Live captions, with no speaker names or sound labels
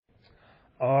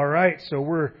All right, so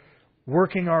we're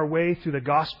working our way through the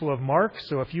Gospel of Mark.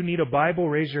 So if you need a Bible,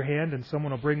 raise your hand and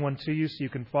someone will bring one to you so you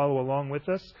can follow along with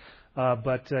us.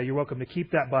 But you're welcome to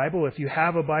keep that Bible. If you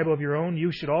have a Bible of your own,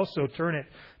 you should also turn it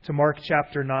to Mark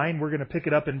chapter 9. We're going to pick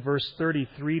it up in verse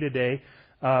 33 today.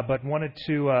 But wanted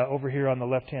to, over here on the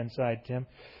left-hand side, Tim.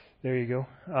 There you go.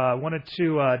 Wanted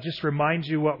to just remind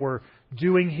you what we're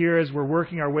doing here as we're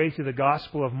working our way through the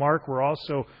Gospel of Mark. We're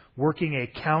also working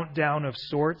a countdown of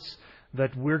sorts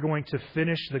that we're going to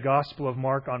finish the Gospel of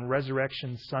Mark on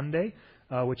Resurrection Sunday,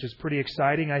 which is pretty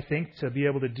exciting, I think, to be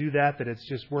able to do that it's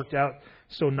just worked out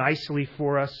so nicely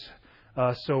for us.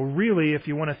 So really, if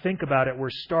you want to think about it, we're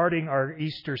starting our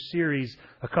Easter series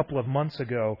a couple of months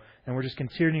ago, and we're just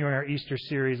continuing our Easter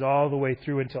series all the way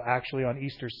through until actually on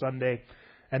Easter Sunday.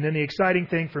 And then the exciting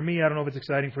thing for me, I don't know if it's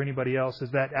exciting for anybody else,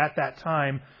 is that at that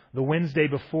time, the Wednesday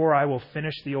before I will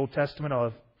finish the Old Testament, I'll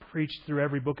have preached through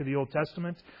every book of the Old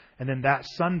Testament. And then that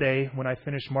Sunday, when I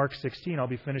finish Mark 16, I'll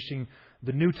be finishing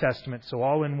the New Testament. So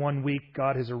all in 1 week,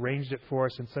 God has arranged it for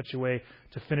us in such a way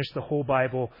to finish the whole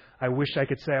Bible. I wish I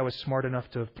could say I was smart enough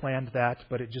to have planned that,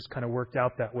 but it just kind of worked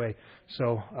out that way.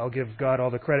 So I'll give God all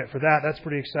the credit for that. That's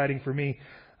pretty exciting for me.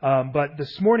 But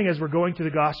this morning, as we're going through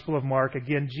the Gospel of Mark,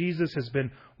 again, Jesus has been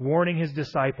warning His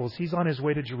disciples. He's on His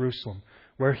way to Jerusalem,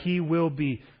 where He will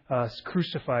be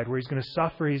crucified, where He's going to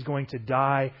suffer, He's going to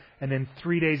die, and then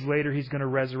 3 days later He's going to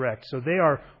resurrect. So they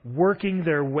are working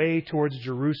their way towards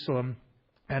Jerusalem.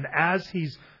 And as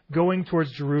He's going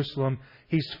towards Jerusalem,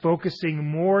 He's focusing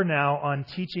more now on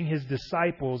teaching His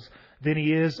disciples than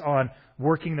He is on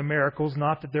working the miracles.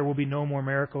 Not that there will be no more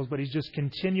miracles, but He's just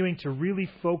continuing to really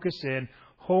focus in,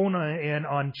 hone in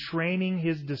on training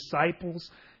His disciples,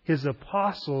 His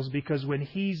apostles, because when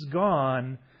He's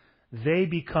gone, they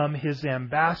become His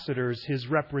ambassadors, His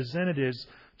representatives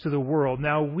to the world.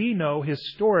 Now, we know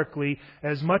historically,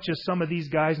 as much as some of these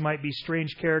guys might be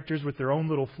strange characters with their own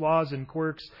little flaws and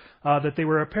quirks, that they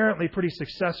were apparently pretty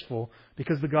successful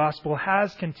because the gospel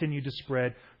has continued to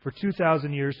spread for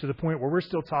 2,000 years to the point where we're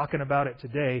still talking about it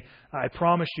today. I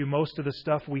promise you, most of the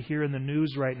stuff we hear in the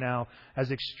news right now,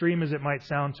 as extreme as it might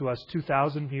sound to us,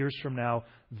 2,000 years from now,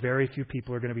 very few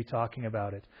people are going to be talking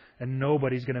about it. And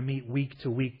nobody's going to meet week to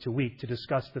week to week to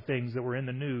discuss the things that were in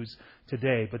the news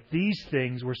today. But these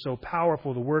things were so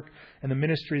powerful. The work and the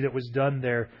ministry that was done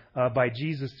there by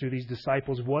Jesus through these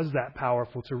disciples was that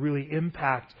powerful to really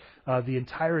impact the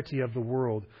entirety of the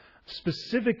world.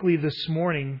 Specifically this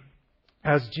morning,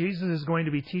 as Jesus is going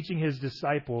to be teaching His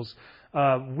disciples,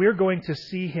 we're going to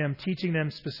see Him teaching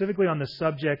them specifically on the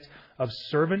subject of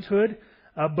servanthood,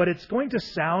 but it's going to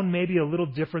sound maybe a little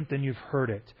different than you've heard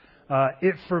it.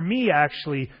 It, for me,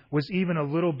 actually, was even a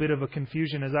little bit of a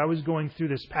confusion as I was going through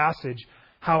this passage.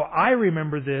 How I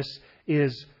remember this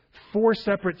is 4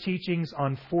 separate teachings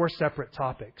on 4 separate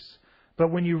topics.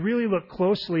 But when you really look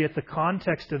closely at the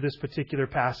context of this particular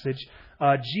passage,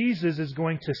 Jesus is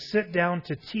going to sit down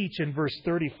to teach in verse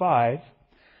 35.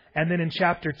 And then in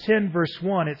chapter 10, verse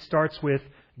 1, it starts with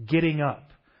getting up.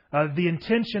 The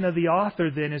intention of the author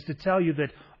then is to tell you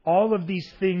that all of these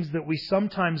things that we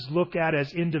sometimes look at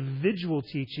as individual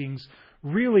teachings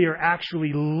really are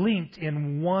actually linked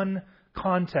in one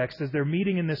context as they're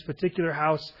meeting in this particular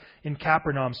house in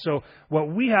Capernaum. So what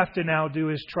we have to now do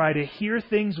is try to hear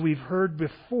things we've heard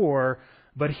before,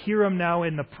 but hear them now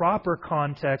in the proper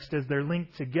context as they're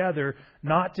linked together,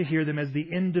 not to hear them as the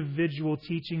individual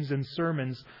teachings and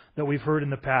sermons that we've heard in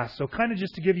the past. So kind of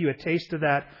just to give you a taste of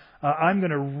that, I'm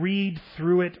going to read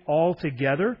through it all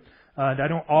together. I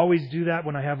don't always do that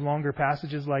when I have longer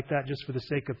passages like that just for the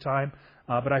sake of time.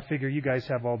 But I figure you guys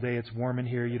have all day. It's warm in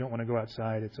here. You don't want to go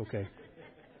outside. It's okay.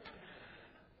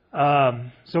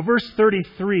 So verse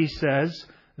 33 says,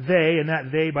 they, and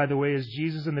that they, by the way, is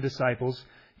Jesus and the disciples,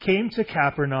 came to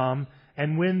Capernaum,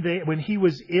 and when He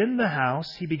was in the house,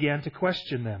 He began to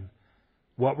question them.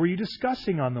 What were you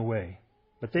discussing on the way?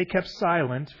 But they kept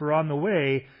silent, for on the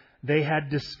way they had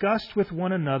discussed with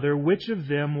one another which of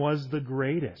them was the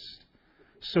greatest.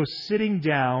 So sitting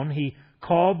down, He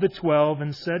called the 12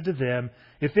 and said to them,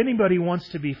 if anybody wants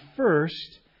to be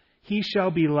first, he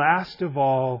shall be last of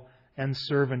all and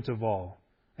servant of all.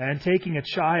 And taking a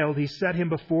child, He set him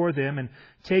before them, and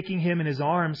taking him in His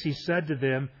arms, He said to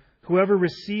them, whoever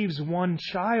receives one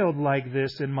child like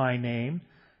this in my name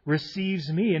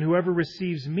receives me, and whoever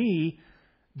receives me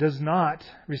does not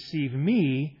receive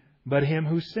me, but Him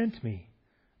who sent me.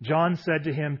 John said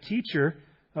to Him, Teacher,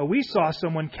 we saw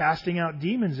someone casting out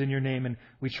demons in your name, and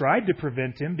we tried to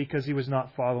prevent him because he was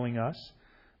not following us.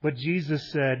 But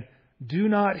Jesus said, do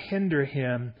not hinder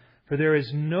him, for there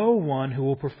is no one who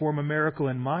will perform a miracle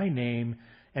in my name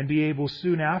and be able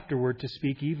soon afterward to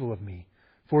speak evil of me.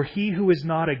 For he who is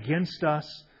not against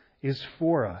us is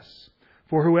for us.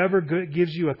 For whoever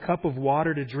gives you a cup of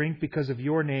water to drink because of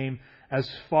your name, as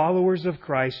followers of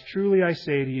Christ, truly I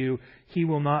say to you, he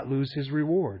will not lose his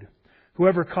reward.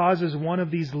 Whoever causes one of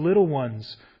these little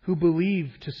ones who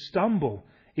believe to stumble,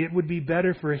 it would be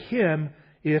better for him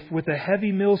if with a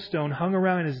heavy millstone hung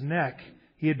around his neck,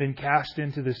 he had been cast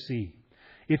into the sea.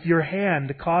 If your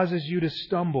hand causes you to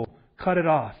stumble, cut it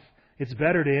off. It's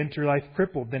better to enter life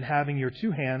crippled than having your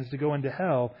two hands to go into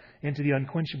hell, into the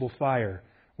unquenchable fire,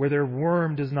 where their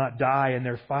worm does not die and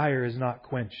their fire is not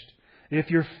quenched. If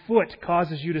your foot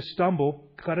causes you to stumble,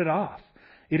 cut it off.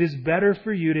 It is better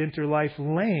for you to enter life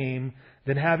lame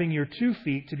than having your 2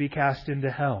 feet to be cast into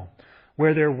hell,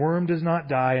 where their worm does not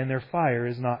die and their fire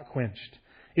is not quenched.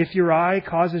 If your eye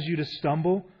causes you to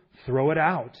stumble, throw it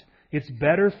out. It's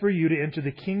better for you to enter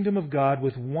the kingdom of God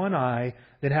with one eye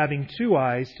than having 2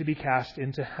 eyes to be cast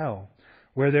into hell,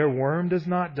 where their worm does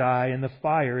not die and the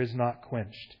fire is not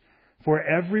quenched. For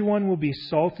everyone will be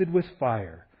salted with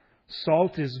fire.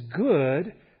 Salt is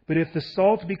good, but if the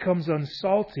salt becomes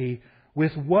unsalty,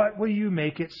 with what will you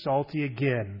make it salty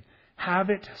again? Have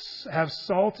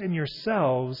salt in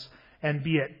yourselves and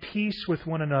be at peace with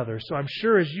one another. So I'm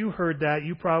sure as you heard that,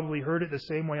 you probably heard it the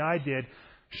same way I did.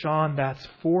 Sean, that's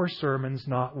 4 sermons,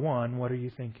 not 1. What are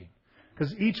you thinking?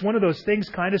 Because each one of those things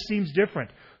kind of seems different.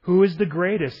 Who is the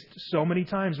greatest? So many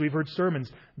times we've heard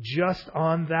sermons just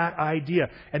on that idea.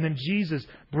 And then Jesus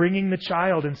bringing the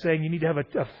child and saying you need to have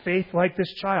a faith like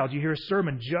this child. You hear a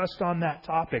sermon just on that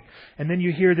topic. And then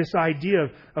you hear this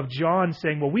idea of John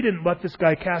saying, well, we didn't let this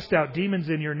guy cast out demons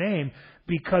in your name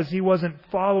because he wasn't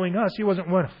following us. He wasn't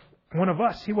one of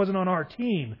us. He wasn't on our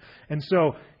team. And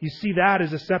so you see that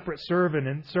as a separate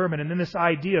sermon. And then this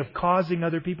idea of causing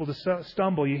other people to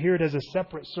stumble, you hear it as a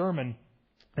separate sermon.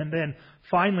 And then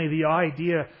finally the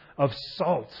idea of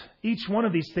salt. Each one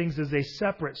of these things is a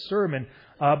separate sermon.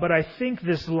 But I think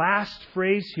this last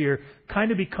phrase here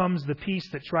kind of becomes the piece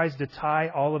that tries to tie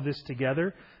all of this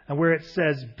together. And where it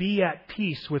says, be at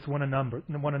peace with one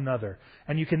another.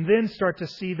 And you can then start to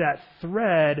see that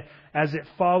thread as it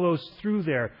follows through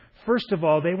there. First of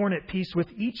all, they weren't at peace with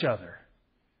each other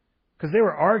because they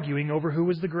were arguing over who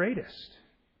was the greatest.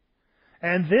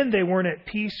 And then they weren't at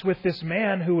peace with this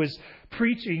man who was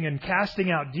preaching and casting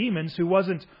out demons who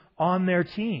wasn't on their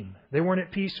team. They weren't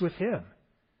at peace with him.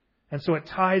 And so it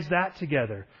ties that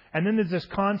together. And then there's this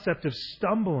concept of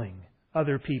stumbling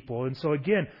other people. And so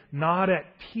again, not at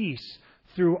peace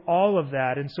through all of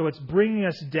that. And so it's bringing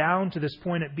us down to this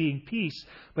point at being peace.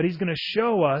 But he's going to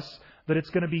show us that it's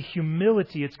going to be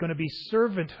humility, it's going to be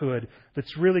servanthood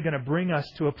that's really going to bring us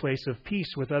to a place of peace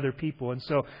with other people. And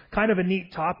so kind of a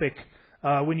neat topic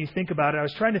when you think about it. I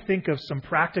was trying to think of some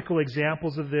practical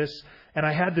examples of this, and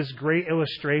I had this great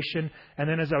illustration. And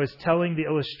then as I was telling the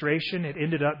illustration, it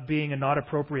ended up being a not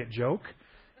appropriate joke.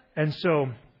 And so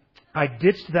I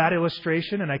ditched that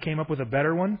illustration and I came up with a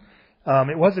better one.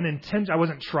 It wasn't I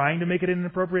wasn't trying to make it an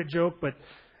inappropriate joke, but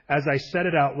as I said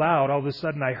it out loud, all of a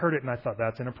sudden I heard it and I thought,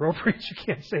 that's inappropriate. You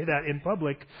can't say that in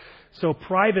public. So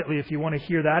privately, if you want to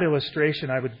hear that illustration,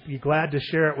 I would be glad to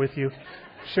share it with you.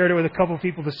 Shared it with a couple of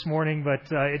people this morning, but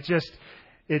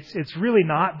it's really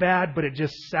not bad, but it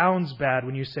just sounds bad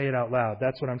when you say it out loud.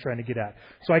 That's what I'm trying to get at.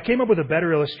 So I came up with a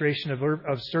better illustration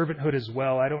of servanthood as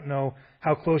well. I don't know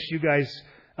how close you guys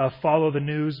follow the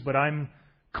news, but I'm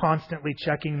constantly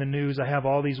checking the news. I have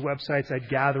all these websites. I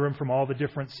gather them from all the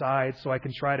different sides so I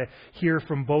can try to hear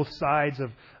from both sides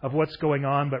of what's going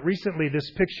on. But recently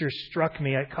this picture struck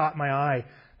me. It caught my eye.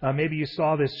 Maybe you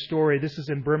saw this story. This is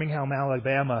in Birmingham,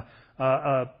 Alabama.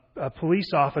 A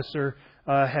police officer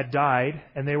had died,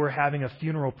 and they were having a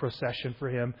funeral procession for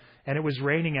him, and it was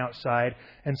raining outside.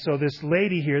 And so this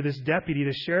lady here, this deputy,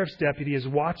 the sheriff's deputy, is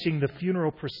watching the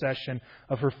funeral procession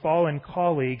of her fallen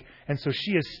colleague, and so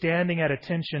she is standing at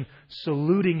attention,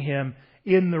 saluting him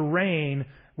in the rain,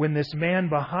 when this man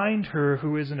behind her,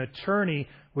 who is an attorney,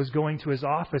 was going to his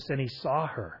office, and he saw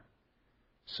her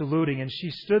saluting, and she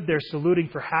stood there saluting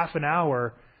for half an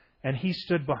hour, and he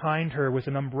stood behind her with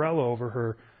an umbrella over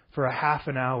her for a half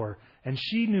an hour. And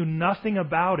she knew nothing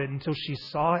about it until she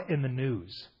saw it in the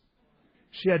news.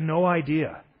 She had no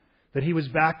idea that he was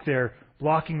back there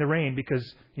blocking the rain because,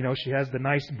 she has the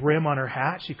nice brim on her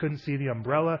hat. She couldn't see the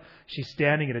umbrella. She's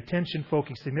standing at attention,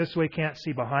 focusing this way, can't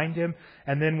see behind him.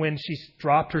 And then when she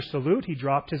dropped her salute, he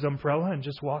dropped his umbrella and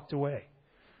just walked away.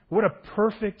 What a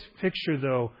perfect picture,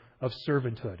 though, of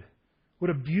servanthood.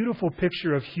 What a beautiful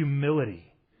picture of humility.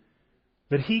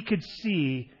 That he could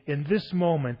see in this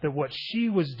moment that what she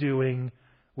was doing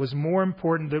was more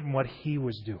important than what he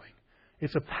was doing.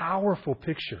 It's a powerful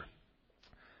picture.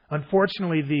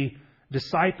 Unfortunately,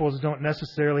 disciples don't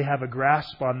necessarily have a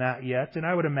grasp on that yet. And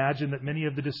I would imagine that many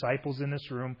of the disciples in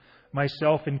this room,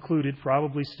 myself included,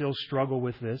 probably still struggle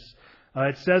with this.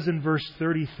 It says in verse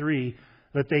 33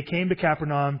 that they came to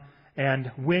Capernaum,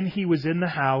 and when he was in the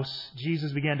house,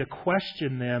 Jesus began to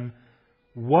question them,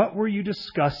 "What were you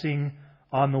discussing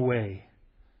on the way?"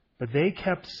 But they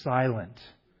kept silent,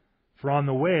 for on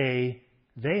the way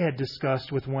they had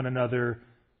discussed with one another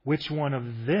which one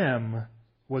of them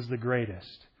was the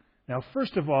greatest. Now,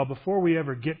 first of all, before we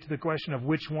ever get to the question of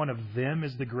which one of them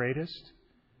is the greatest,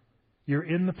 you're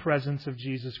in the presence of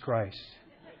Jesus Christ.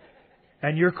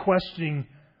 And you're questioning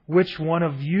which one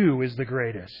of you is the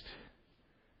greatest.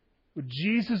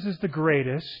 Jesus is the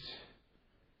greatest,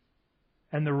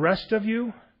 and the rest of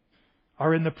you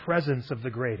are in the presence of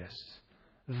the greatest.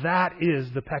 That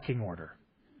is the pecking order.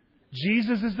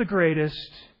 Jesus is the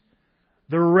greatest.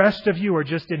 The rest of you are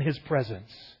just in His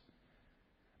presence.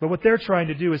 But what they're trying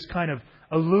to do is kind of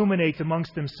illuminate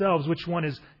amongst themselves which one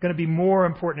is going to be more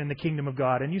important in the kingdom of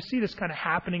God. And you see this kind of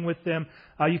happening with them.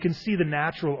 You can see the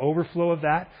natural overflow of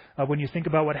that when you think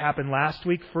about what happened last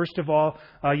week. First of all,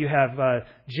 you have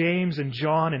James and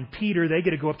John and Peter. They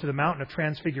get to go up to the mountain of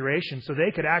transfiguration. So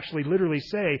they could actually literally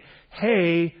say,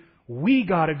 "Hey, we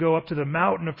got to go up to the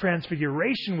mountain of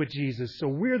transfiguration with Jesus, so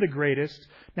we're the greatest."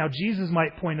 Now, Jesus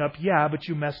might point up, "Yeah, but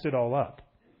you messed it all up.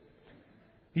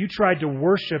 You tried to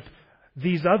worship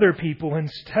these other people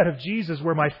instead of Jesus,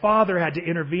 where my Father had to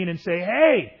intervene and say,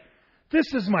 'Hey,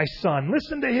 this is my Son.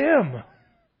 Listen to Him.'"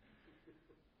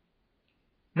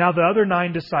 Now, the other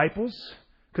 9 disciples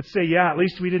could say, "Yeah, at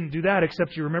least we didn't do that,"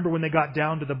 except you remember when they got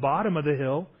down to the bottom of the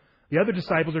hill, the other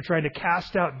disciples are trying to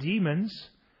cast out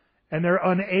demons, and they're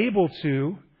unable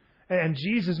to. And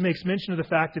Jesus makes mention of the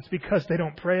fact it's because they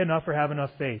don't pray enough or have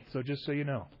enough faith. So just so you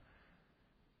know.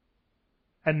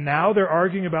 And now they're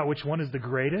arguing about which one is the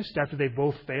greatest after they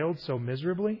both failed so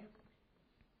miserably.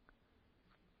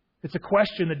 It's a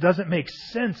question that doesn't make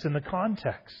sense in the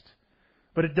context.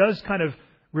 But it does kind of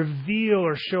reveal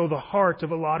or show the heart of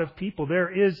a lot of people.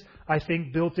 There is, I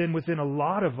think, built in within a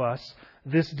lot of us,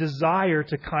 this desire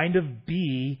to kind of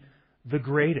be the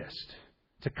greatest.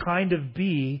 To kind of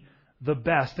be the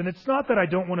best. And it's not that I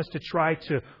don't want us to try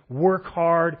to work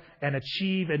hard and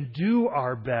achieve and do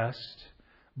our best.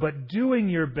 But doing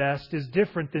your best is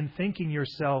different than thinking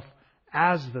yourself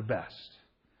as the best.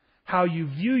 How you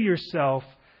view yourself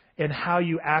and how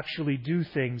you actually do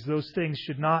things, those things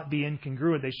should not be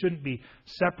incongruent. They shouldn't be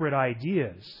separate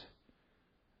ideas.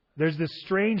 There's this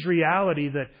strange reality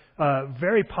that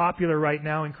very popular right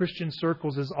now in Christian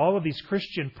circles is all of these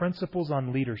Christian principles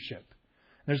on leadership.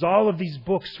 There's all of these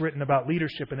books written about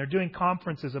leadership, and they're doing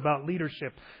conferences about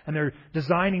leadership, and they're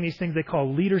designing these things they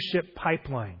call leadership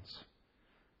pipelines.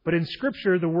 But in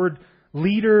Scripture, the word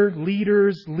leader,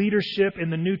 leaders, leadership in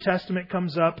the New Testament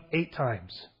comes up 8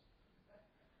 times.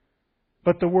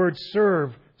 But the word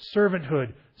serve,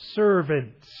 servanthood,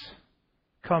 servants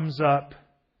comes up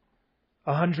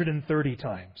 130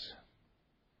 times.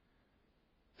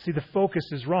 See, the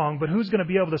focus is wrong, but who's going to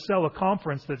be able to sell a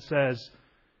conference that says,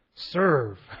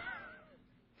 serve?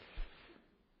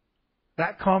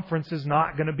 That conference is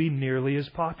not going to be nearly as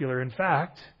popular. In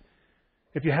fact,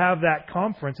 if you have that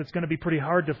conference, it's going to be pretty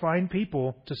hard to find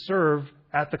people to serve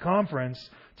at the conference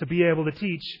to be able to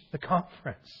teach the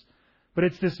conference. But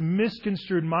it's this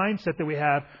misconstrued mindset that we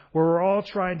have where we're all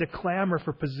trying to clamor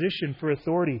for position, for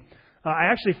authority. I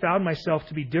actually found myself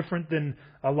to be different than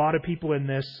a lot of people in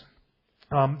this.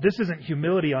 This isn't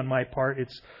humility on my part.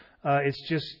 It's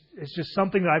just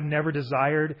something that I've never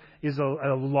desired, is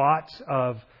a lot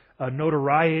of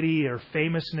notoriety or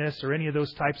famousness or any of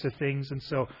those types of things. And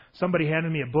so somebody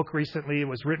handed me a book recently. It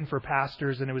was written for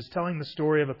pastors, and it was telling the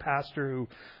story of a pastor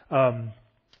who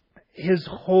his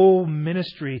whole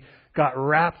ministry got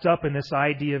wrapped up in this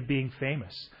idea of being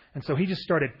famous. And so he just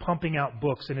started pumping out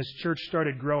books, and his church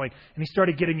started growing, and he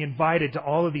started getting invited to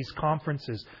all of these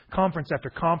conferences, conference after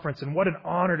conference. And what an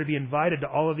honor to be invited to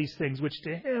all of these things, which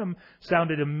to him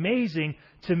sounded amazing.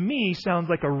 To me, sounds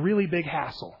like a really big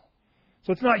hassle.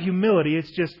 So it's not humility.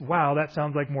 It's just, wow, that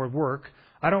sounds like more work.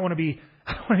 I don't want to be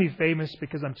famous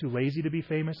because I'm too lazy to be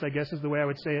famous, I guess is the way I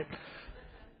would say it.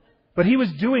 But he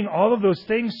was doing all of those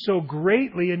things so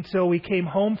greatly until we came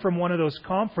home from one of those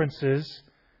conferences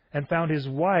and found his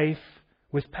wife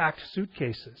with packed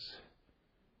suitcases.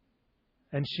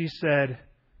 And she said,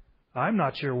 "I'm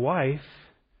not your wife.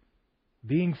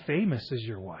 Being famous is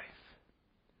your wife."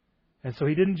 And so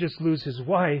he didn't just lose his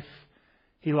wife,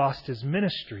 he lost his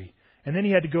ministry. And then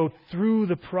he had to go through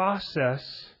the process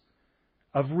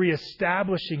of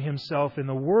reestablishing himself in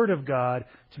the Word of God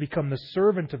to become the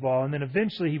servant of all. And then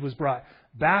eventually he was brought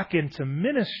back into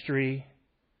ministry,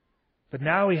 but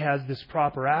now he has this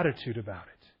proper attitude about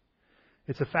it.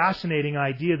 It's a fascinating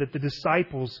idea that the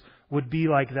disciples would be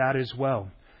like that as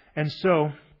well. And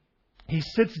so he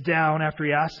sits down after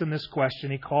he asks them this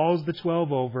question. He calls the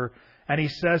 12 over and he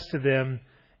says to them,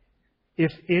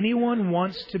 "If anyone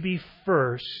wants to be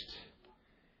first,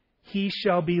 he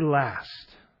shall be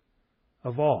last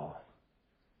of all,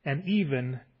 and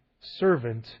even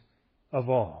servant of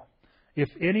all. If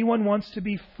anyone wants to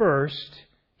be first,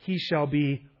 he shall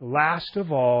be last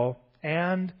of all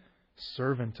and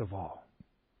servant of all."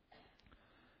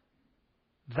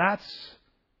 That's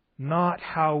not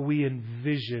how we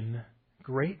envision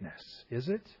greatness, is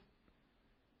it?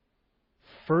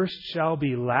 First shall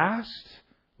be last,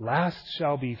 last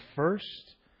shall be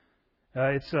first.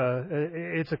 It's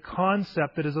a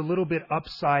concept that is a little bit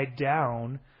upside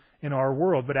down in our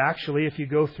world. But actually, if you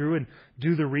go through and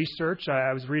do the research,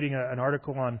 I was reading an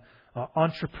article on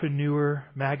Entrepreneur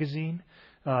magazine.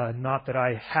 Not that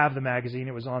I have the magazine.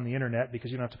 It was on the internet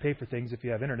because you don't have to pay for things if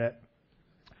you have internet.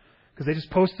 Because they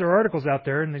just post their articles out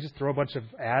there and they just throw a bunch of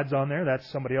ads on there. That's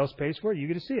somebody else pays for it. You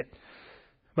get to see it.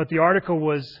 But the article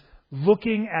was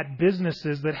looking at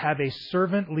businesses that have a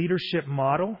servant leadership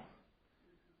model,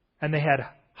 and they had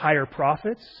higher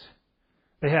profits.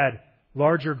 They had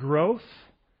larger growth.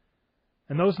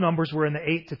 And those numbers were in the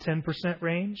 8 to 10%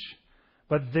 range.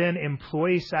 But then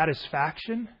employee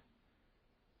satisfaction,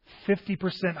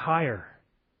 50% higher.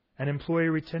 And employee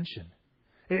retention.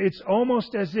 It's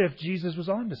almost as if Jesus was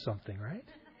onto something, right?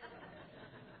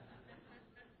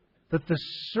 That the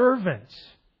servant,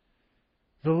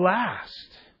 the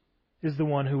last, is the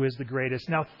one who is the greatest.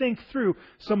 Now think through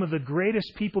some of the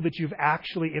greatest people that you've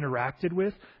actually interacted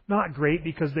with. Not great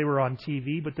because they were on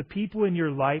TV, but the people in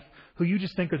your life who you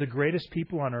just think are the greatest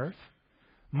people on earth.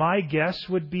 My guess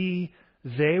would be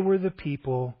they were the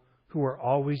people who were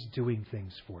always doing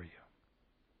things for you.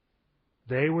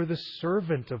 They were the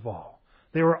servant of all.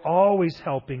 They were always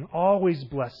helping, always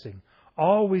blessing,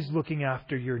 always looking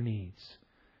after your needs.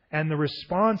 And the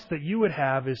response that you would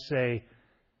have is say,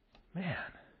 "Man,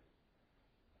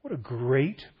 what a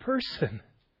great person."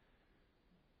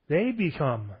 They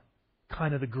become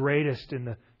kind of the greatest in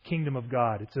the kingdom of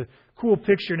God. It's a cool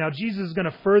picture. Now, Jesus is going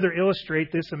to further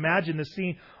illustrate this. Imagine the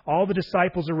scene. All the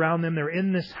disciples around them, they're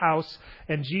in this house,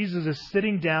 and Jesus is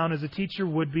sitting down as a teacher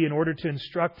would be in order to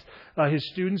instruct his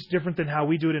students, different than how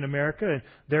we do it in America. In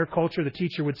their culture, the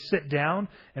teacher would sit down.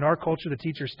 In our culture, the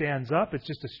teacher stands up. It's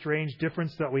just a strange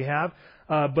difference that we have.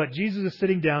 But Jesus is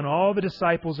sitting down. All the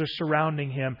disciples are surrounding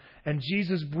him, and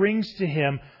Jesus brings to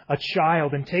him a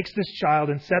child and takes this child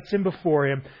and sets him before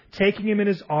him. Taking him in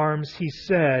his arms, he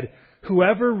said,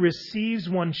 "Whoever receives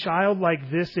one child like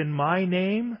this in my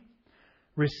name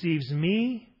receives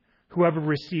me. Whoever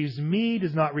receives me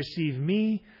does not receive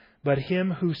me, but him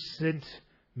who sent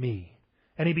me."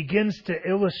 And he begins to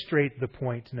illustrate the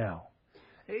point now.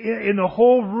 In the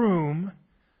whole room,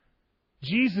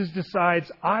 Jesus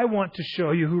decides, "I want to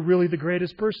show you who really the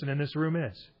greatest person in this room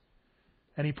is."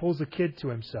 And he pulls a kid to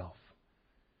himself.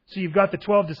 So you've got the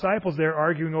 12 disciples there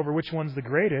arguing over which one's the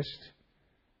greatest.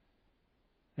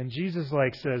 And Jesus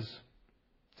says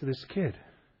to this kid,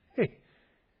 "Hey,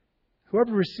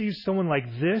 whoever receives someone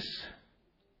like this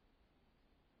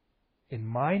in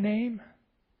my name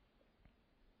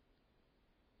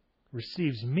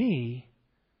receives me,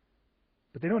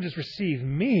 but they don't just receive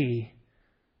me,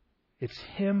 it's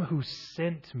him who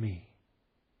sent me."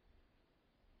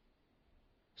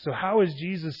 So how is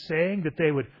Jesus saying that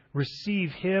they would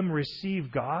receive him, receive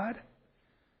God?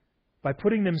 By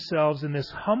putting themselves in this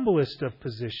humblest of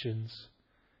positions,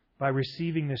 by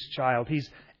receiving this child.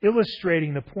 He's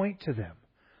illustrating the point to them.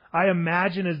 I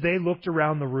imagine as they looked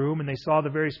around the room and they saw the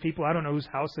various people, I don't know whose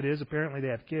house it is, apparently they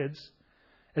have kids.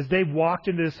 As they walked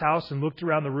into this house and looked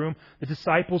around the room, the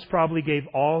disciples probably gave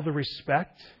all the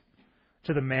respect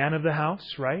to the man of the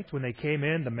house, right? When they came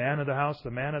in, the man of the house,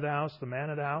 the man of the house, the man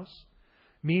of the house.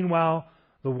 Meanwhile,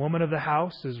 the woman of the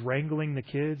house is wrangling the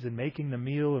kids and making the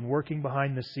meal and working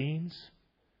behind the scenes.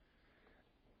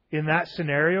 In that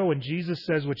scenario, when Jesus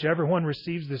says, "Whichever one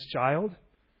receives this child,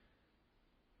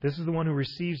 this is the one who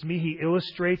receives me," he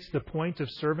illustrates the point of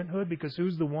servanthood, because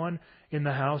who's the one in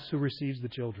the house who receives the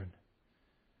children?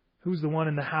 Who's the one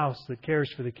in the house that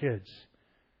cares for the kids?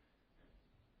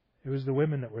 It was the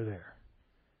women that were there.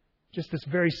 Just this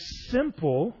very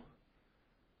simple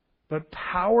but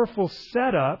powerful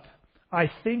setup, I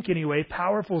think anyway,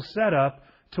 powerful setup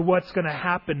to what's going to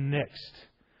happen next.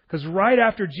 Because right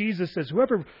after Jesus says,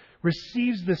 "Whoever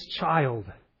receives this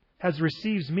child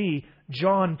receives me,"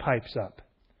 John pipes up.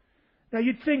 Now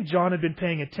you'd think John had been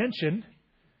paying attention.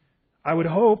 I would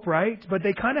hope, right? But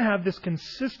they kind of have this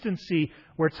consistency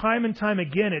where time and time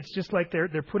again, it's just like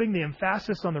they're putting the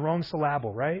emphasis on the wrong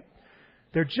syllable, right?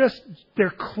 They're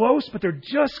close, but they're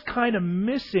just kind of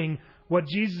missing what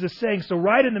Jesus is saying. So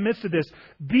right in the midst of this,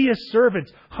 be a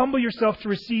servant. Humble yourself to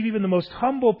receive even the most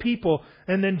humble people.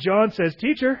 And then John says,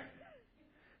 Teacher,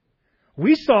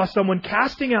 we saw someone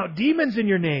casting out demons in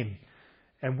your name.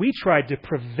 And we tried to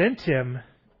prevent him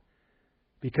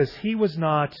because he was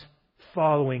not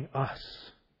following us.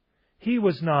 He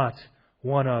was not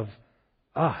one of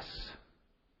us.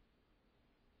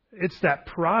 It's that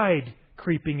pride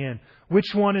creeping in.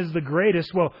 Which one is the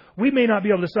greatest? Well, we may not be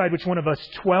able to decide which one of us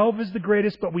 12 is the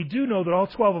greatest, but we do know that all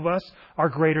 12 of us are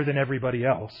greater than everybody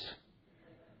else.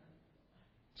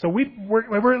 So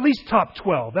we're at least top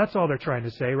 12. That's all they're trying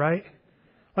to say, right?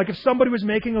 Like if somebody was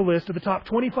making a list of the top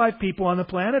 25 people on the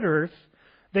planet Earth,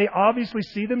 they obviously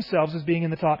see themselves as being in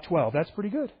the top 12. That's pretty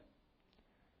good.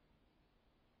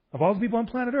 Of all the people on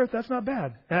planet Earth, that's not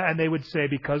bad. And they would say,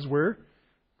 because we're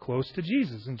close to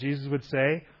Jesus. And Jesus would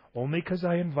say, only because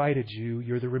I invited you,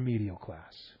 you're the remedial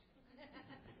class.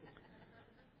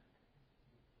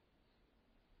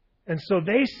 And so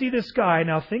they see this guy.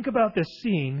 Now think about this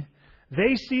scene.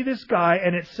 They see this guy,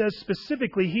 and it says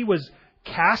specifically he was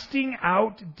casting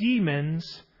out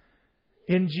demons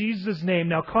in Jesus' name.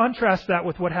 Now contrast that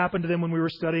with what happened to them when we were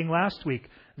studying last week.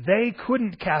 They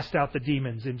couldn't cast out the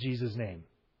demons in Jesus' name.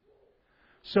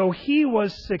 So he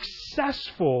was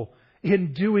successful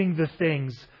in doing the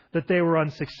things that they were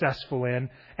unsuccessful in,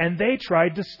 and they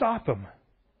tried to stop him.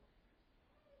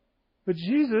 But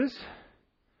Jesus,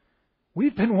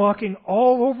 we've been walking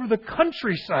all over the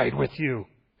countryside with you.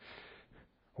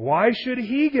 Why should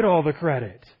he get all the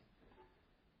credit?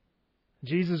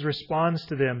 Jesus responds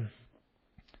to them,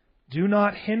 do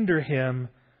not hinder him,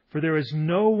 for there is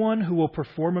no one who will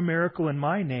perform a miracle in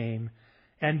my name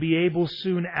and be able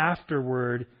soon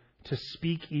afterward to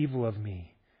speak evil of me.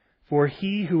 For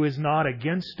he who is not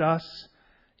against us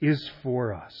is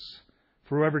for us.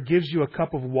 For whoever gives you a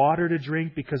cup of water to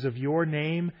drink because of your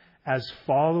name as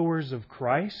followers of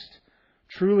Christ,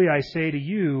 truly I say to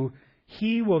you,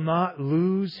 he will not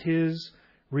lose his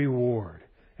reward.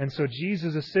 And so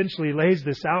Jesus essentially lays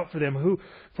this out for them.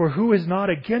 For who is not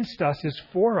against us is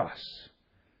for us.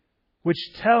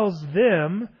 Which tells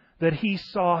them that he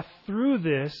saw through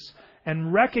this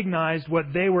and recognized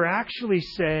what they were actually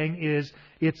saying is,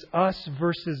 it's us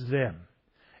versus them.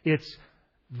 It's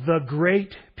the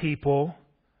great people,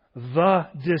 the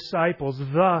disciples,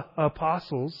 the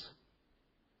apostles,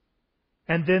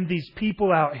 and then these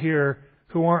people out here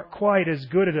who aren't quite as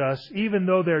good at us, even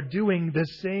though they're doing the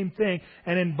same thing.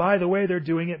 And by the way, they're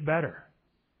doing it better.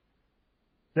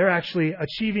 They're actually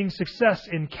achieving success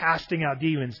in casting out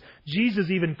demons. Jesus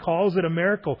even calls it a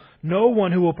miracle. No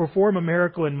one who will perform a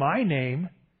miracle in my name.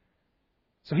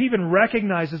 So he even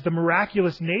recognizes the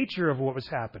miraculous nature of what was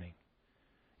happening.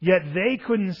 Yet they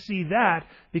couldn't see that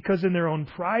because in their own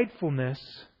pridefulness,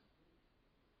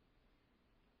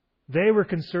 they were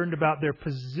concerned about their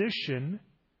position.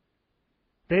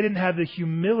 They didn't have the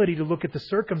humility to look at the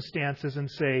circumstances and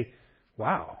say,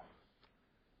 wow,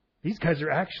 these guys are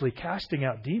actually casting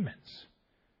out demons,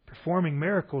 performing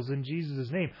miracles in Jesus'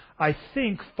 name. I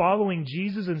think following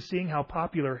Jesus and seeing how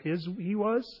popular he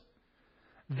was,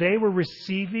 they were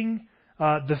receiving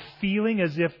the feeling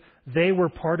as if they were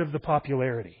part of the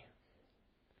popularity.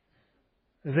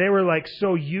 They were like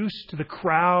so used to the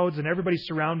crowds and everybody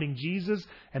surrounding Jesus,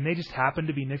 and they just happened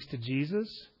to be next to Jesus.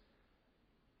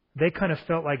 They kind of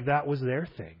felt like that was their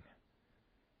thing.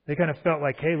 They kind of felt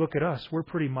like, hey, look at us. We're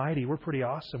pretty mighty. We're pretty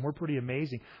awesome. We're pretty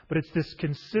amazing. But it's this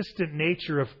consistent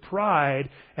nature of pride,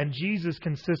 and Jesus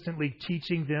consistently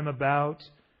teaching them about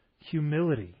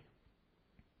humility.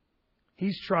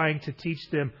 He's trying to teach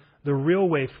them the real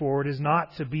way forward is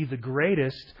not to be the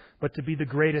greatest, but to be the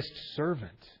greatest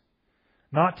servant.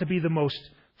 Not to be the most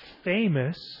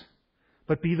famous,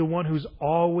 but be the one who's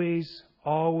always,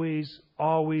 always,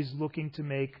 always looking to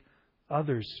make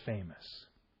others famous.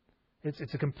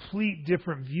 It's a complete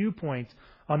different viewpoint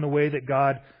on the way that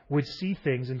God would see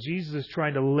things. And Jesus is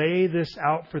trying to lay this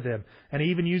out for them. And he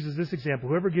even uses this example.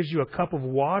 Whoever gives you a cup of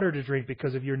water to drink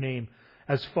because of your name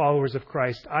as followers of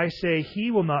Christ, I say he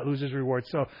will not lose his reward.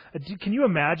 So can you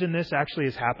imagine this actually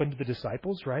has happened to the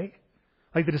disciples, right?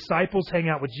 Like the disciples hang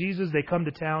out with Jesus, they come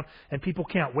to town, and people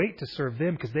can't wait to serve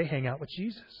them because they hang out with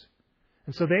Jesus.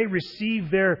 And so they receive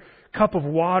their cup of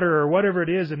water or whatever it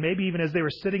is, and maybe even as they were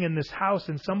sitting in this house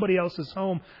in somebody else's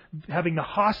home, having the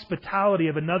hospitality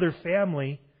of another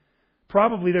family,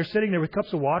 probably they're sitting there with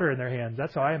cups of water in their hands.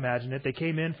 That's how I imagine it. They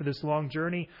came in for this long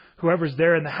journey. Whoever's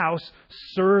there in the house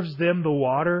serves them the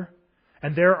water.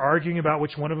 And they're arguing about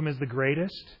which one of them is the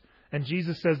greatest. And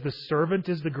Jesus says the servant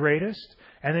is the greatest.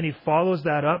 And then He follows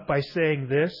that up by saying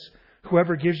this,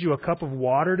 whoever gives you a cup of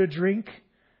water to drink,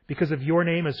 because of your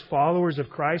name as followers of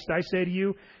Christ, I say to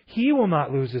you, he will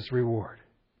not lose his reward.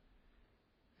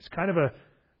 It's kind of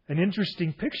an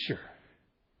interesting picture.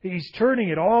 He's turning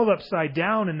it all upside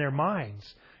down in their minds.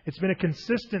 It's been a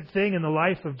consistent thing in the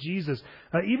life of Jesus.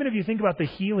 Even if you think about the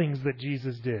healings that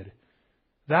Jesus did,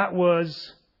 that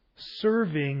was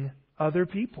serving other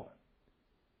people.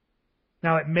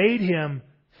 Now, it made Him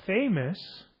famous,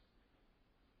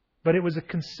 but it was a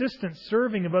consistent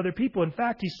serving of other people. In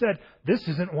fact, He said, this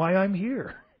isn't why I'm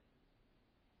here.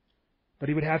 But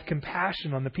He would have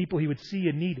compassion on the people He would see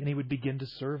in need, and He would begin to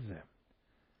serve them.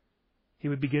 He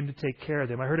would begin to take care of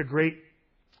them. I heard a great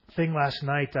thing last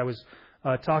night. I was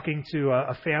talking to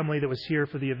a family that was here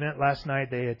for the event last night.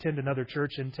 They attend another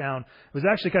church in town. It was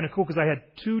actually kind of cool because I had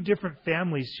two different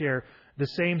families share the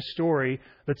same story,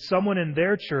 that someone in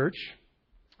their church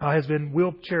has been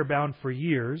wheelchair bound for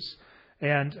years,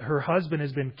 and her husband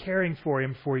has been caring for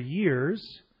him for years.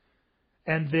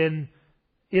 And then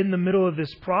in the middle of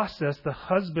this process, the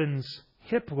husband's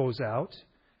hip goes out,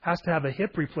 has to have a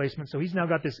hip replacement. So he's now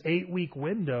got this 8-week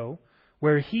window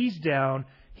where he's down,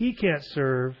 he can't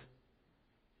serve.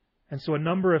 And so a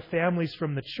number of families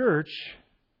from the church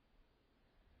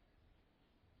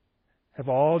have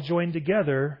all joined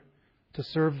together to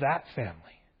serve that family.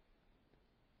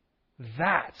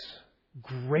 That's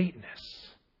greatness.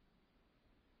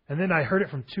 And then I heard it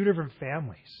from two different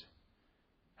families.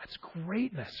 That's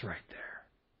greatness right there.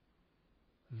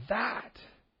 That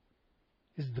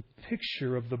is the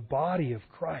picture of the body of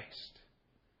Christ.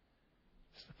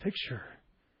 It's the picture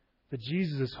that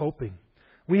Jesus is hoping.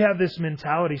 We have this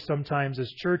mentality sometimes as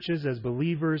churches, as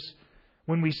believers.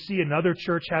 When we see another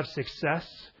church have success,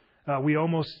 we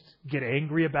almost get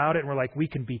angry about it, and we're like, we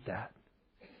can beat that.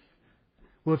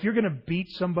 Well, if you're going to beat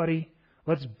somebody,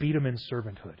 let's beat them in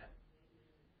servanthood.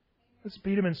 Let's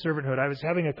beat them in servanthood. I was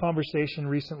having a conversation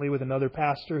recently with another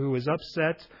pastor who was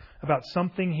upset about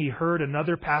something he heard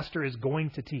another pastor is going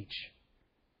to teach.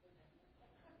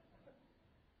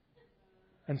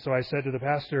 And so I said to the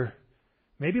pastor,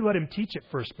 maybe let him teach it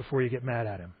first before you get mad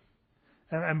at him.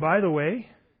 And by the way,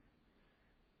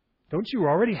 don't you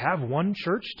already have one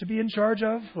church to be in charge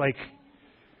of? Like,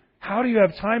 how do you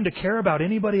have time to care about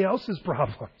anybody else's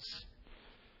problems?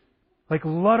 Like,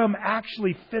 let them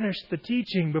actually finish the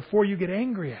teaching before you get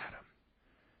angry at them.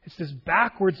 It's this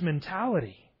backwards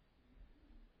mentality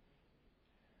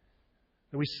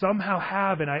that we somehow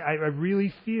have, and I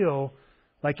really feel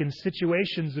like in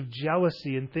situations of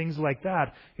jealousy and things like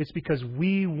that, it's because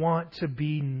we want to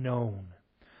be known.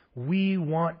 We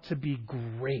want to be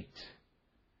great.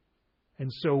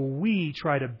 And so we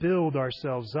try to build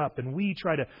ourselves up, and we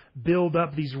try to build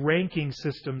up these ranking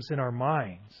systems in our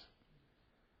minds.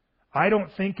 I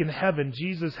don't think in heaven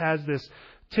Jesus has this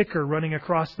ticker running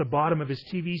across the bottom of His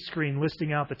TV screen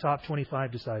listing out the top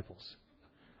 25 disciples.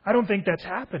 I don't think that's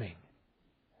happening.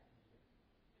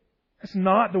 That's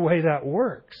not the way that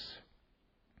works.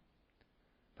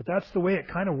 But that's the way it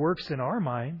kind of works in our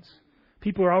minds.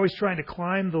 People are always trying to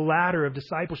climb the ladder of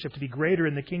discipleship to be greater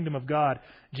in the kingdom of God.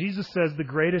 Jesus says the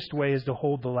greatest way is to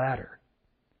hold the ladder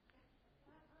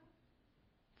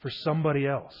for somebody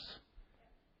else.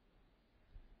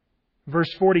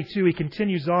 Verse 42, He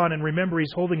continues on, and remember,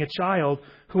 He's holding a child.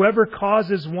 Whoever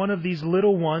causes one of these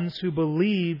little ones who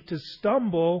believe to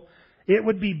stumble, it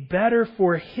would be better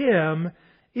for him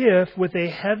if, with a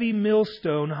heavy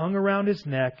millstone hung around his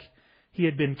neck, he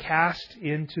had been cast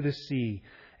into the sea.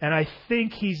 And I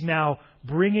think He's now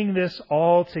bringing this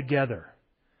all together.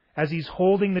 As He's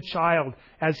holding the child,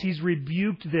 as He's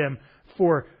rebuked them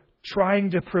for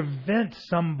trying to prevent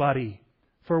somebody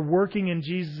for working in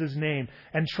Jesus' name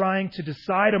and trying to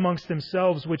decide amongst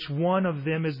themselves which one of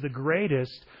them is the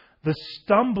greatest, the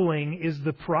stumbling is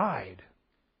the pride.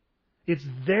 It's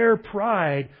their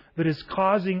pride that is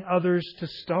causing others to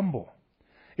stumble.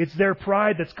 It's their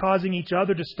pride that's causing each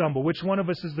other to stumble. Which one of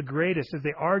us is the greatest? As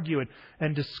they argue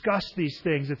and discuss these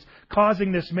things, it's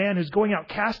causing this man who's going out,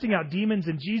 casting out demons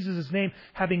in Jesus' name,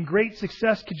 having great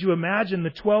success. Could you imagine the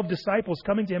 12 disciples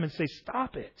coming to him and say,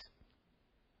 stop it?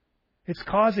 It's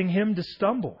causing him to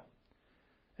stumble.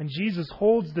 And Jesus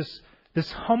holds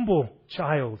this humble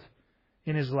child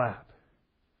in His lap.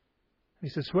 He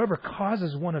says, whoever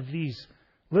causes one of these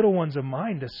little ones of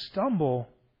mine to stumble,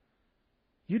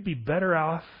 you'd be better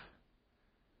off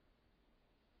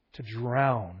to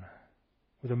drown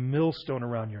with a millstone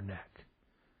around your neck.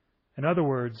 In other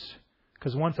words,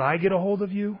 because once I get a hold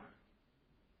of you,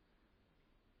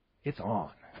 it's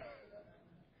on.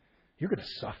 You're going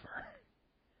to suffer.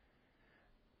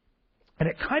 And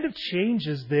it kind of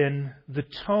changes then the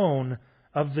tone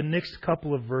of the next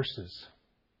couple of verses.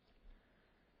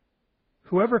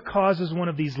 Whoever causes one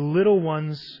of these little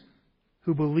ones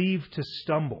who believe to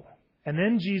stumble. And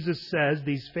then Jesus says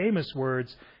these famous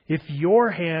words, if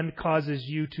your hand causes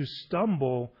you to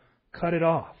stumble, cut it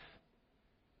off.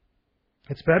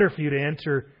 It's better for you to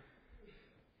enter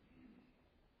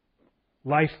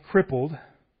life crippled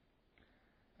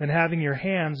than having your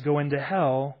hands go into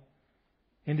hell,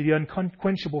 into the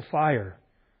unquenchable fire,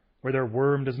 where their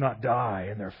worm does not die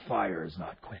and their fire is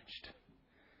not quenched.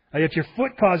 If your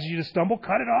foot causes you to stumble,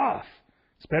 cut it off.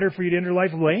 It's better for you to enter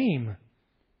life lame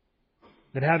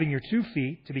than having your 2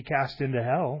 feet to be cast into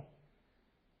hell,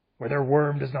 where their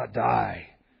worm does not die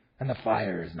and the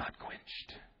fire is not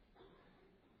quenched.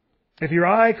 If your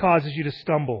eye causes you to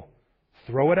stumble,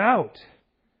 throw it out.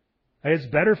 It's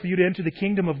better for you to enter the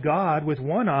kingdom of God with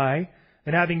 1 eye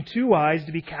than having 2 eyes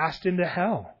to be cast into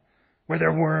hell, where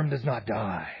their worm does not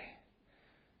die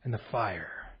and the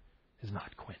fire is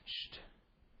not quenched.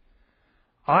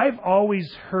 I've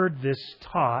always heard this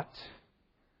taught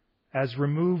as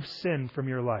remove sin from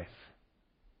your life.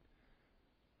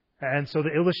 And so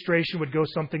the illustration would go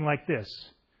something like this.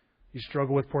 You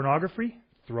struggle with pornography?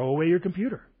 Throw away your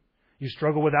computer. You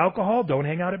struggle with alcohol? Don't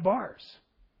hang out at bars.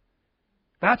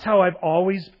 That's how I've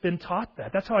always been taught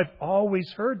that. That's how I've always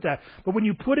heard that. But when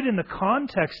you put it in the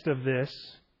context of this,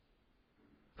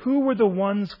 who were the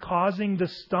ones causing the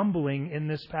stumbling in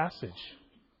this passage?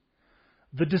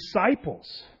 The disciples.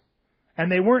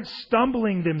 And they weren't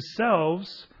stumbling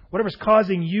themselves. Whatever's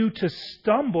causing you to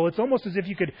stumble, it's almost as if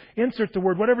you could insert the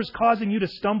word, whatever's causing you to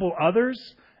stumble others,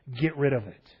 get rid of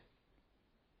it.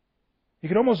 You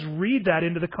could almost read that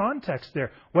into the context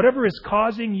there. Whatever is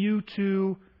causing you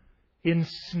to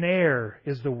ensnare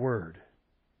is the word.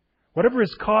 Whatever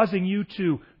is causing you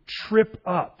to trip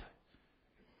up.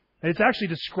 And it's actually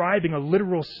describing a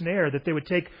literal snare that they would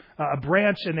take a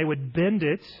branch and they would bend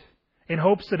it in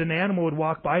hopes that an animal would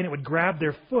walk by and it would grab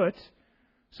their foot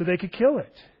so they could kill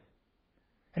it.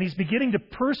 And he's beginning to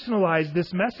personalize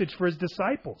this message for his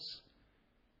disciples.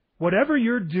 Whatever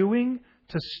you're doing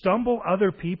to stumble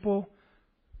other people,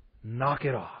 knock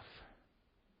it off.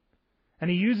 And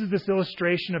he uses this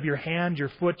illustration of your hand, your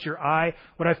foot, your eye.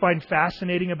 What I find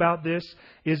fascinating about this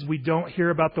is we don't hear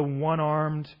about the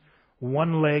one-armed,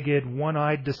 one-legged,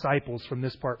 one-eyed disciples from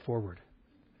this part forward.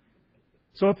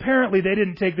 So apparently they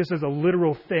didn't take this as a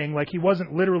literal thing. Like he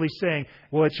wasn't literally saying,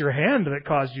 well, it's your hand that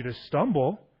caused you to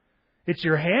stumble. It's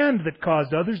your hand that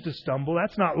caused others to stumble.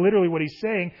 That's not literally what he's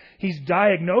saying. He's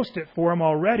diagnosed it for them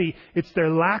already. It's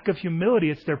their lack of humility.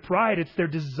 It's their pride. It's their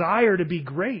desire to be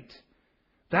great.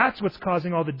 That's what's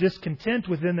causing all the discontent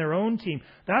within their own team.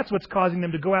 That's what's causing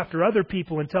them to go after other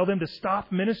people and tell them to stop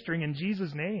ministering in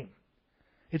Jesus' name.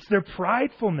 It's their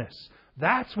pridefulness.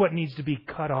 That's what needs to be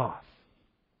cut off.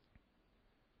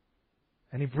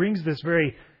 And he brings this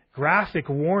very graphic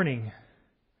warning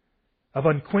of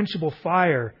unquenchable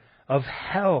fire, of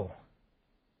hell.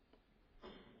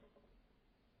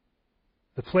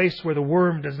 The place where the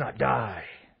worm does not die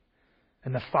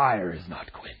and the fire is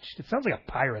not quenched. It sounds like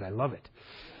a pirate. I love it.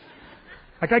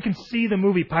 Like I can see the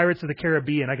movie Pirates of the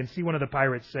Caribbean. I can see one of the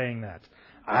pirates saying that.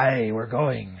 Aye, we're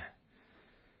going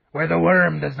where the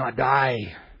worm does not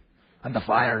die and the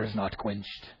fire is not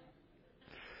quenched.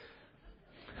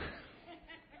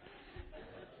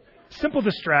 Simple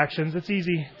distractions. It's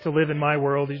easy to live in my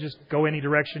world. You just go any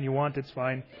direction you want. It's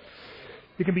fine.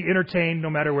 You can be entertained no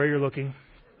matter where you're looking.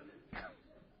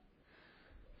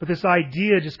 But this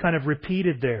idea just kind of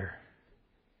repeated there.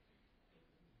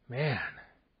 Man,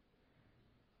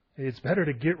 it's better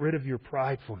to get rid of your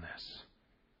pridefulness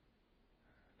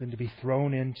than to be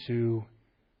thrown into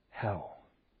hell.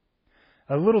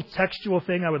 A little textual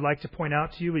thing I would like to point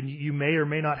out to you, and you may or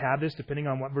may not have this depending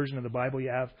on what version of the Bible you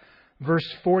have. Verse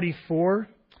 44,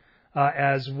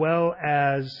 as well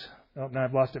as, now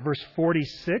I've lost it, verse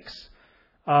 46.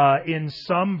 In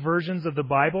some versions of the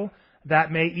Bible,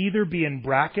 that may either be in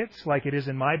brackets, like it is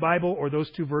in my Bible, or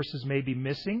those two verses may be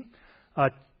missing.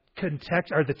 The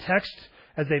text,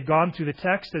 as they've gone through the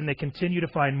text and they continue to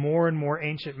find more and more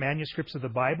ancient manuscripts of the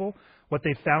Bible, what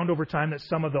they've found over time that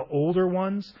some of the older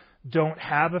ones don't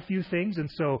have a few things. And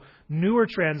so newer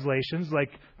translations,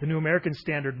 like the New American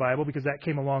Standard Bible, because that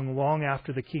came along long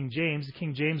after the King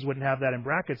James wouldn't have that in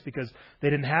brackets because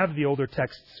they didn't have the older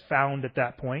texts found at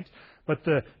that point. But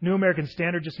the New American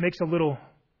Standard just makes a little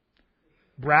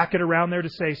bracket around there to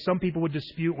say some people would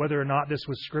dispute whether or not this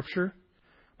was Scripture.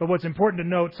 But what's important to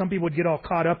note, some people would get all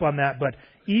caught up on that, but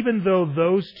even though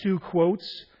those two quotes,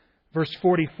 verse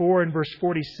 44 and verse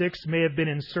 46, may have been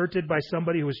inserted by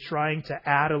somebody who was trying to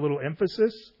add a little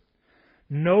emphasis,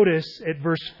 Notice at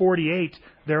verse 48,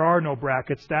 there are no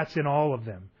brackets. That's in all of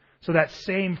them. So that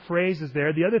same phrase is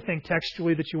there. The other thing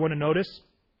textually that you want to notice,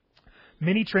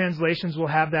 many translations will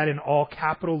have that in all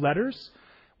capital letters.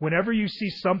 Whenever you see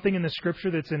something in the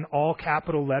Scripture that's in all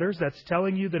capital letters, that's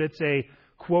telling you that it's a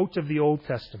quote of the Old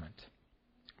Testament.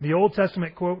 The Old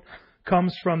Testament quote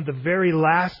comes from the very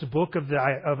last book of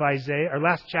Isaiah, or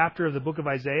last chapter of the book of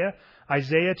Isaiah,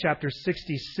 Isaiah chapter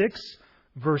 66,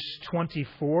 verse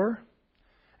 24.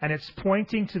 And it's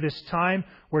pointing to this time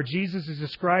where Jesus is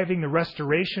describing the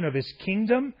restoration of His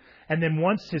kingdom. And then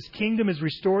once His kingdom is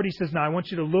restored, He says, now I want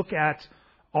you to look at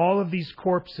all of these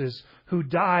corpses who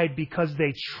died because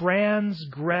they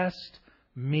transgressed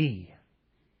Me.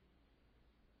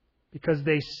 Because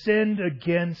they sinned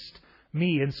against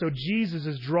Me. And so Jesus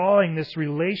is drawing this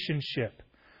relationship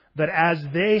that as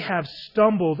they have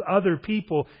stumbled other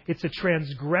people, it's a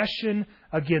transgression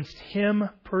against Him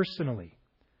personally.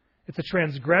 It's a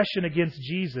transgression against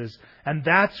Jesus. And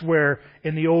that's where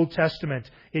in the Old Testament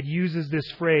it uses this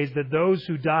phrase that those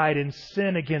who died in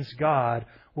sin against God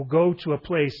will go to a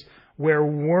place where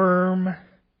worm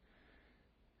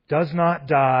does not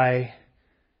die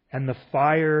and the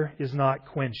fire is not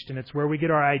quenched. And it's where we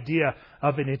get our idea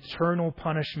of an eternal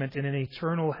punishment and an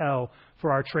eternal hell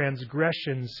for our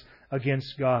transgressions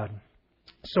against God.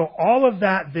 So all of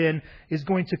that then is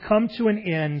going to come to an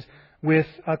end with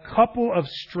a couple of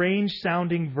strange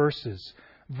sounding verses.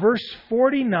 Verse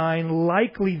 49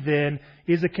 likely then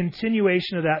is a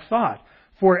continuation of that thought.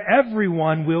 For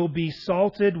everyone will be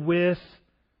salted with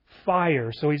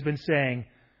fire. So he's been saying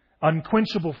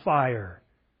unquenchable fire,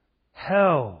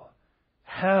 hell,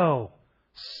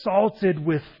 salted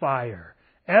with fire.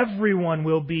 Everyone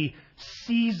will be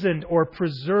seasoned or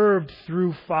preserved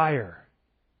through fire.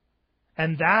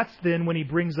 And that's then when he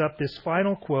brings up this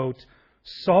final quote,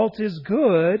 salt is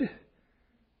good,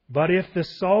 but if the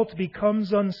salt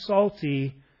becomes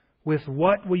unsalty, with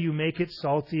what will you make it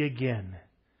salty again?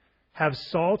 Have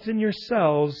salt in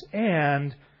yourselves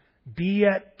and be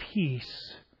at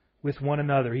peace with one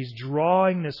another. He's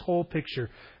drawing this whole picture.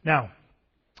 Now,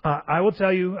 I will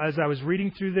tell you, as I was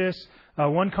reading through this,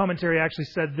 one commentary actually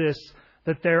said this,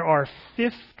 that there are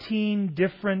 15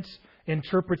 different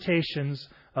interpretations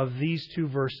of these two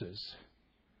verses.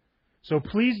 So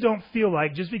please don't feel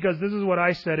like, just because this is what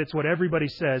I said, it's what everybody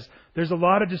says. There's a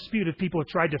lot of dispute if people have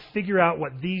tried to figure out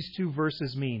what these two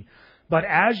verses mean. But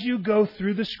as you go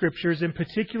through the Scriptures, and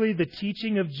particularly the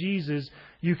teaching of Jesus,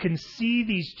 you can see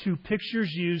these two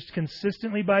pictures used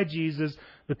consistently by Jesus,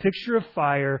 the picture of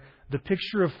fire, the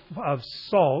picture of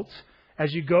salt.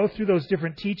 As you go through those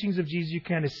different teachings of Jesus, you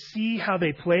kind of see how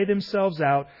they play themselves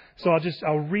out. So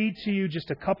I'll read to you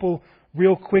just a couple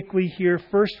real quickly here.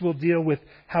 First, we'll deal with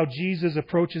how Jesus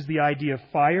approaches the idea of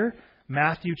fire.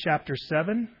 Matthew chapter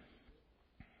 7.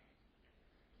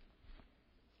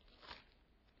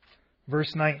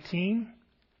 Verse 19.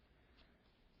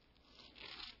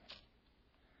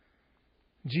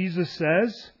 Jesus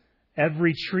says,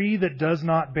 every tree that does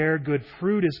not bear good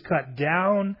fruit is cut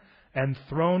down and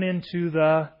thrown into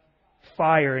the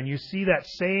fire. And you see that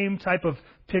same type of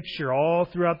picture all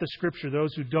throughout the Scripture.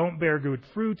 Those who don't bear good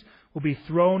fruit will be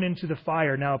thrown into the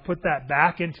fire. Now put that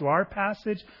back into our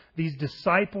passage. These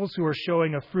disciples who are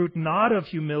showing a fruit not of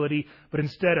humility, but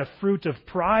instead a fruit of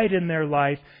pride in their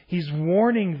life, He's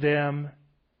warning them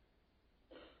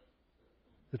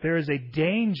that there is a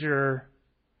danger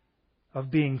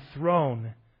of being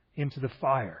thrown into the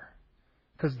fire.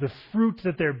 Because the fruit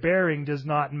that they're bearing does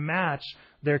not match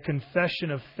their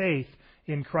confession of faith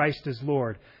in Christ as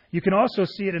Lord. You can also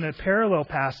see it in a parallel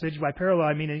passage. By parallel,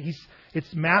 I mean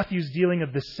it's Matthew's dealing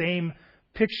of the same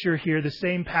picture here, the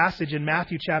same passage in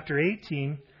Matthew chapter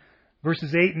 18,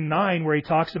 verses 8 and 9, where he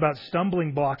talks about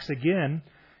stumbling blocks again.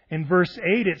 In verse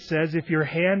 8 it says, if your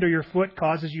hand or your foot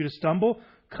causes you to stumble,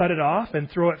 cut it off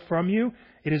and throw it from you.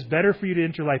 It is better for you to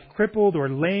enter life crippled or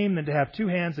lame than to have 2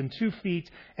 hands and 2 feet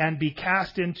and be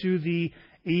cast into the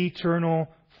eternal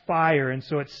fire. And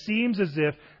so it seems as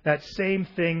if that same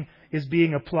thing is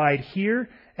being applied here.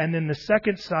 And then the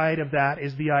second side of that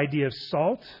is the idea of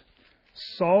salt.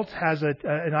 Salt has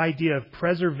an idea of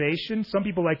preservation. Some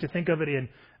people like to think of it in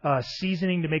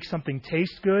seasoning to make something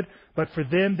taste good. But for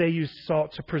them, they use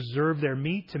salt to preserve their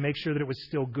meat, to make sure that it was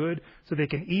still good so they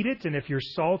can eat it. And if your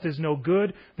salt is no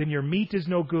good, then your meat is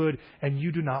no good. And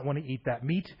you do not want to eat that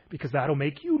meat because that'll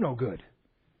make you no good.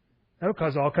 That'll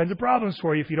cause all kinds of problems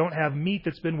for you if you don't have meat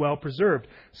that's been well preserved.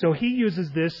 So he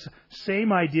uses this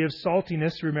same idea of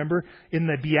saltiness, remember, in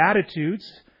the Beatitudes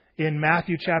in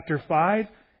Matthew chapter 5.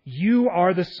 You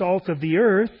are the salt of the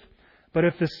earth, but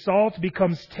if the salt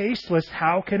becomes tasteless,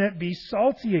 how can it be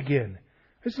salty again?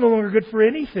 It's no longer good for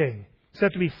anything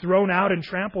except to be thrown out and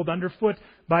trampled underfoot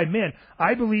by men.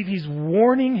 I believe He's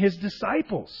warning His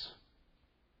disciples.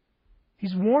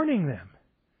 He's warning them.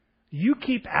 You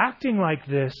keep acting like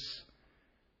this,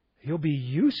 you'll be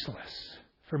useless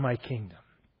for my kingdom.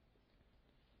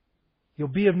 You'll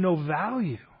be of no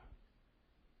value.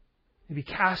 You'll be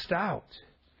cast out.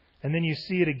 And then you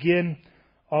see it again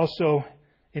also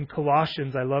in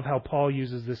Colossians. I love how Paul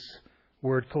uses this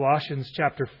word. Colossians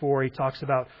chapter 4, he talks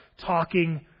about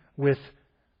talking with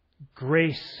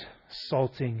grace,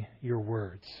 salting your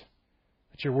words.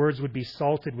 That your words would be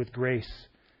salted with grace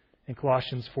in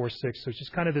Colossians 4:6. So it's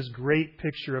just kind of this great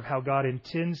picture of how God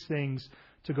intends things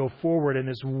to go forward, and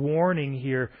this warning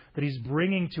here that He's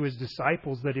bringing to His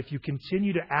disciples that if you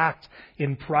continue to act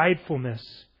in pridefulness,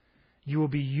 you will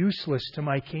be useless to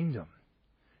my kingdom.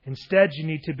 Instead, you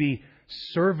need to be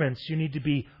servants. You need to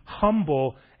be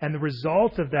humble. And the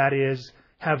result of that is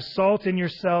have salt in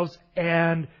yourselves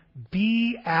and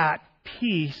be at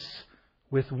peace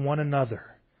with one another.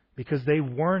 Because they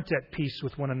weren't at peace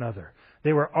with one another.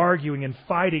 They were arguing and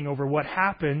fighting over what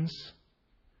happens.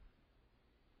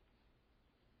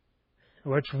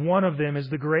 Which one of them is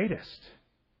the greatest?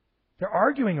 They're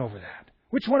arguing over that.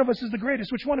 Which one of us is the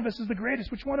greatest? Which one of us is the greatest?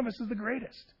 Which one of us is the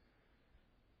greatest?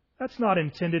 That's not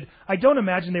intended. I don't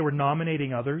imagine they were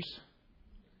nominating others.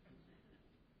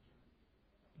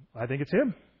 I think it's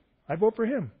him. I vote for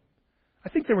him. I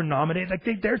think they were nominated.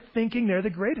 They're thinking they're the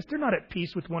greatest. They're not at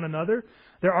peace with one another.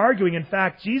 They're arguing. In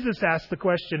fact, Jesus asked the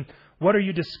question, what are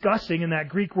you discussing? And that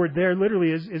Greek word there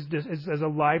literally is a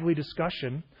lively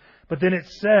discussion. But then it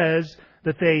says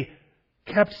that they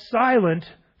kept silent,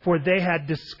 for they had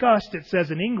discussed, it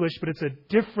says in English, but it's a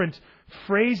different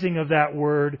phrasing of that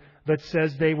word that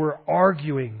says they were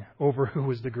arguing over who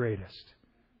was the greatest.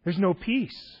 There's no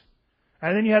peace.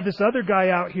 And then you have this other guy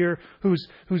out here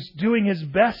who's doing his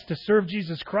best to serve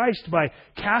Jesus Christ by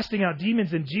casting out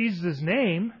demons in Jesus'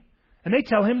 name, and they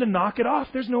tell him to knock it off.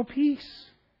 There's no peace.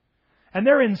 And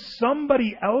they're in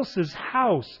somebody else's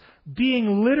house,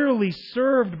 being literally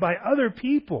served by other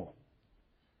people.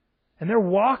 And they're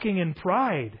walking in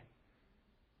pride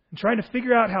and trying to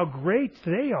figure out how great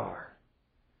they are.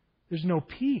 There's no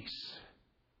peace.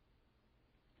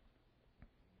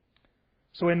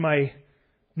 So in my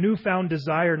newfound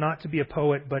desire not to be a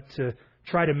poet, but to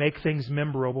try to make things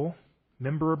memorable.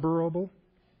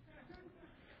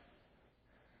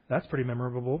 That's pretty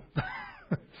memorable.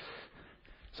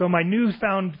 So my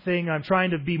newfound thing, I'm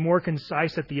trying to be more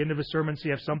concise at the end of a sermon so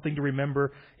you have something to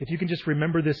remember. If you can just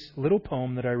remember this little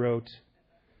poem that I wrote.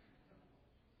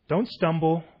 Don't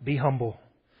stumble, be humble.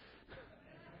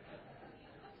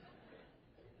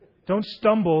 Don't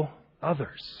stumble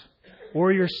others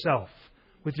or yourself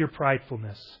with your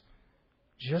pridefulness.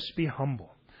 Just be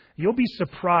humble. You'll be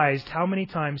surprised how many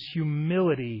times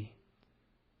humility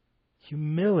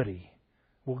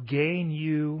will gain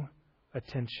you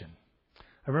attention.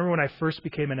 I remember when I first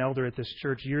became an elder at this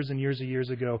church years and years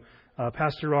ago,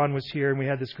 Pastor Ron was here and we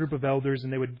had this group of elders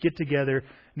and they would get together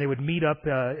and they would meet up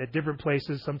at different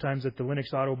places, sometimes at the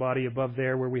Lennox Auto Body above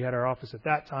there where we had our office at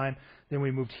that time. Then we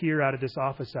moved here out of this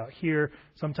office out here.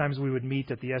 Sometimes we would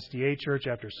meet at the SDA church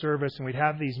after service and we'd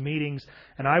have these meetings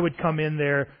and I would come in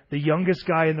there, the youngest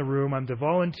guy in the room. I'm the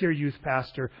volunteer youth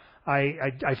pastor.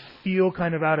 I feel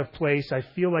kind of out of place. I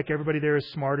feel like everybody there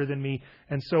is smarter than me.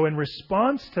 And so in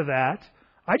response to that,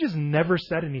 I just never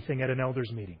said anything at an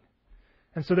elders meeting.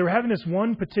 And so they were having this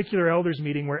one particular elders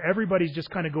meeting where everybody's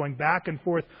just kind of going back and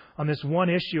forth on this one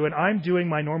issue. And I'm doing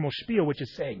my normal spiel, which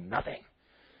is saying nothing.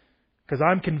 Because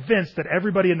I'm convinced that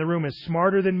everybody in the room is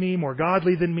smarter than me, more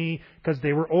godly than me, because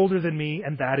they were older than me.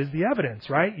 And that is the evidence,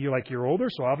 right? You're older,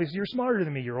 so obviously you're smarter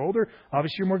than me. You're older,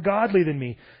 obviously you're more godly than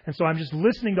me. And so I'm just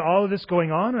listening to all of this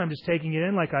going on, and I'm just taking it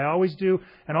in like I always do.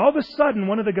 And all of a sudden,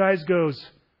 one of the guys goes,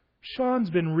 Sean's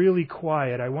been really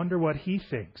quiet. I wonder what he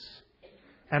thinks.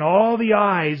 And all the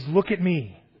eyes look at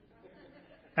me.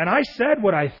 And I said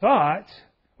what I thought,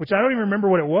 which I don't even remember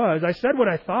what it was. I said what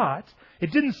I thought.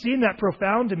 It didn't seem that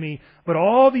profound to me, but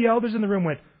all the elders in the room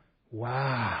went,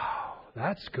 wow,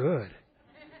 that's good.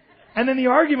 And then the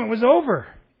argument was over.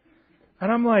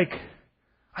 And I'm like,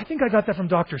 I think I got that from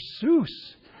Dr. Seuss.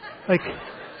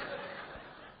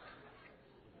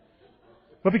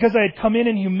 But because I had come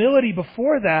in humility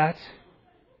before that,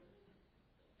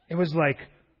 it was like,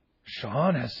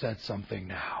 Sean has said something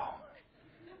now.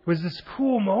 It was this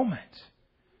cool moment.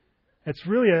 It's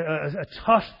really a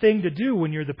tough thing to do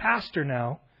when you're the pastor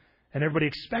now and everybody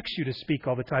expects you to speak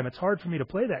all the time. It's hard for me to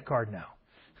play that card now.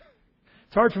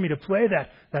 It's hard for me to play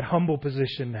that humble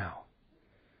position now.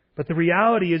 But the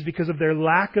reality is because of their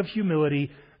lack of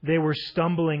humility, they were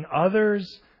stumbling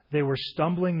others, they were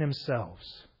stumbling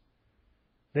themselves.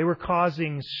 They were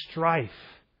causing strife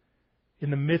in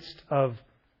the midst of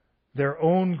their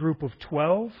own group of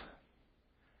 12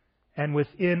 and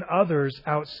within others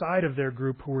outside of their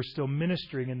group who were still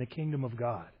ministering in the kingdom of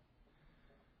God.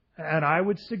 And I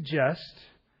would suggest,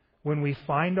 when we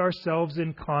find ourselves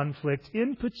in conflict,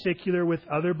 in particular with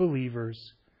other believers,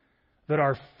 that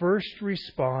our first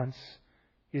response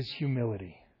is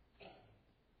humility.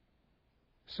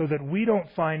 So that we don't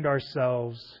find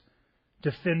ourselves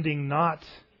defending not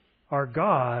our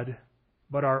God,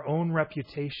 but our own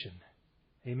reputation.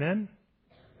 Amen?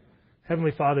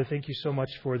 Heavenly Father, thank you so much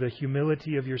for the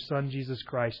humility of your Son, Jesus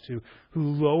Christ, who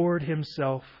lowered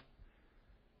himself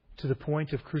to the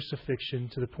point of crucifixion,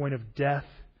 to the point of death,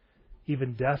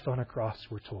 even death on a cross,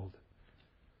 we're told.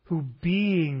 Who,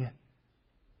 being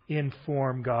in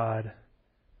form God,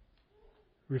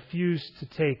 refused to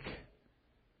take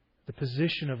the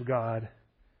position of God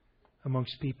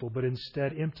amongst people, but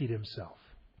instead emptied himself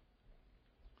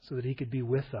so that he could be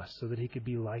with us, so that he could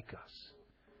be like us,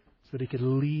 so that he could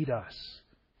lead us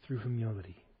through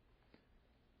humility.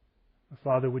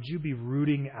 Father, would you be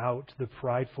rooting out the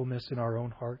pridefulness in our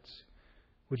own hearts?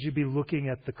 Would you be looking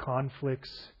at the conflicts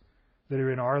that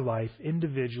are in our life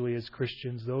individually as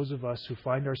Christians, those of us who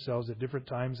find ourselves at different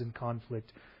times in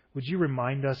conflict? Would you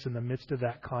remind us in the midst of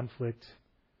that conflict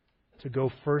to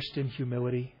go first in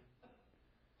humility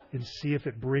and see if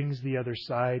it brings the other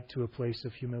side to a place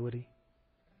of humility?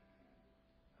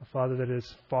 Father, that as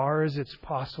far as it's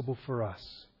possible for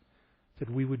us, that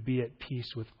we would be at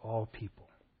peace with all people.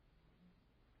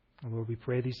 And Lord, we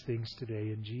pray these things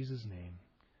today in Jesus' name.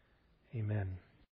 Amen.